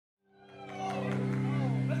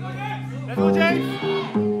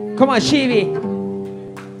Come on, Chibi.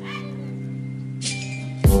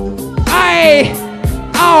 Aye.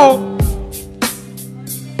 Ow.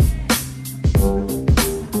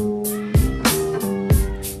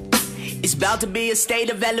 It's about to be a state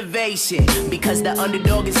of elevation because the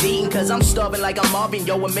underdog is eating. Cause I'm starving like I'm Marvin,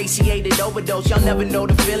 yo, emaciated overdose. Y'all never know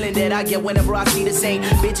the feeling that I get whenever I see the same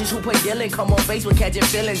bitches who play Dylan come on Facebook catching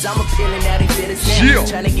feelings. I'm appealing that he did a sin.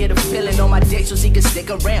 Trying to get a feeling on my dick so she can stick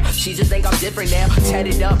around. She just think I'm different now.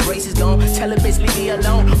 Tatted up, braces gone. Tell her bitch leave me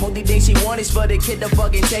alone. Only thing she want is for the kid to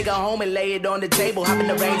fucking take her home and lay it on the table. Hopping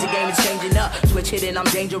the range, the game is changing up. Switch hitting, I'm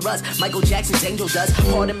dangerous. Michael Jackson's angel dust.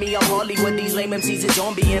 Pardon me, I'm Harley with these lame MCs is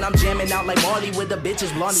zombie and I'm jamming out like Marley with the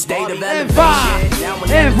bitches blonde. State of elevation.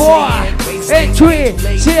 5 and 4 and 3,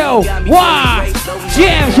 2, 1.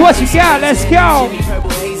 James, what you got? Let's go.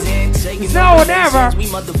 It's now or never. We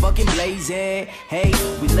motherfucking blazing. Hey,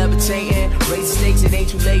 we levitating. Raise stakes, it ain't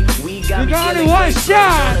too late. We got me only one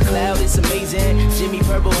shot. On the cloud, it's amazing. Jimmy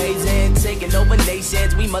Purple hazing, taking over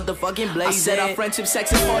nations. We motherfucking blazing. I said our friendship,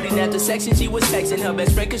 sex and party. After section, she was texting her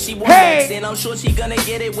best friend cause she was texting. I'm sure she gonna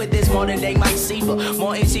get it with this modern day Mike Seaver.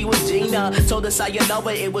 Martin, she was Gina. Told us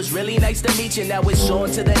sayonara. It was really nice to meet you. Now it's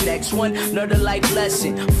on to the next one. Learn a life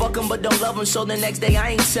lesson. Fuck them, but don't love them. So the next day I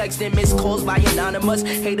ain't texting. Missed calls by anonymous.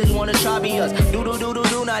 Haters wanna try me us. Do,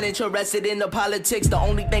 not interested in the politics. The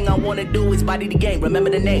only thing I wanna do is body the game. Remember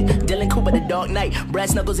the name. Dylan Cooper, the Dark Knight.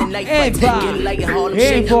 Brass knuckles and night fights. Get light and Harlem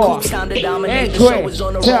shake. Coops time to dominate. The show is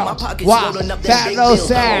on the road. My pockets loading up that big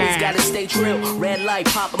bills. Always gotta stay trill. Red light,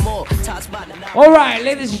 pop them all. Top spot. Alright,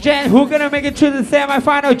 ladies and gents, who's gonna make it to the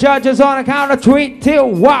semi-final? Judges on a count of 3, 2,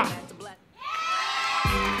 1.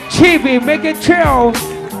 Chibi, make it chill.